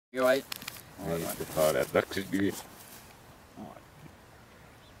You're right. Det tar ett dagsljus.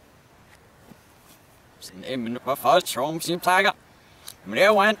 Men på først som sin plager. Men det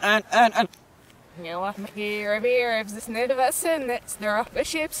var en. You know what, here, if this need of us in it's there up the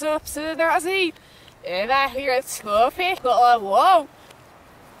ships up so there as eat. If I hear it sloppy, whoa.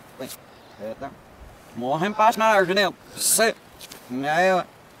 Må han bare snart til dem. Se. Nej.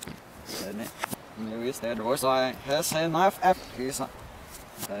 Nu er det også jeg har set mig af pisse.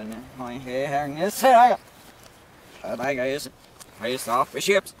 Den har her nede ser. Der ikke er det. Hey, stop the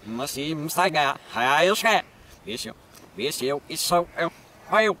ships. Must see mistake. Hej, skal. Hvis jo is so.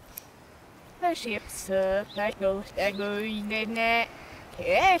 Hej. The ships up, I go in it.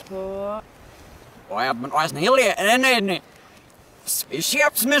 Careful. Why, but I was nearly in it.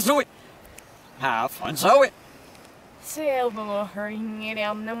 Spaceships, Miss Louis. Have fun, so it. Sail below hurrying it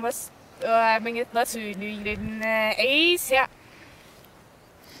down the must. Having it less to do it in the ace, yeah.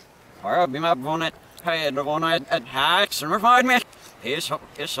 I'll be my bonnet. Hey, the one at hacks and refined me. He's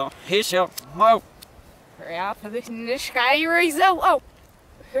so. Whoa. Hurry up for this in the sky, raise oh.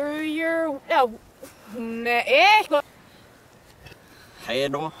 Hurry, Hey,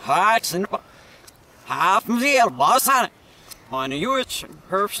 the hacks and half of the boss on it. On you, it's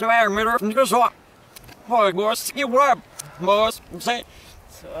herbs to air middle from the swap. Boy, boss, you were, boss, say.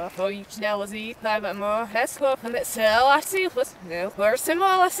 So, for each now is eat, but more, that's what from that cell I see was no person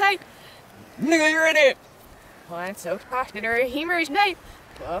while I say. Nigga, you're in it. One so popular, he marries night.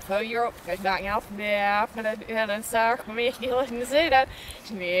 Well, for Europe, I got out from there, for the Helen Star, for me, he let me say that.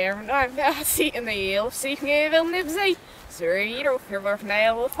 To me, every time I see in the yellow, see me, will live say. Sorry, you don't hear what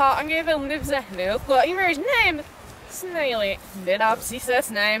I will thought and give him lives a no, what he marries name. Snaily, did up see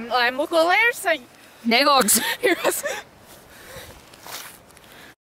name, I'm local air say. Negogs. Here's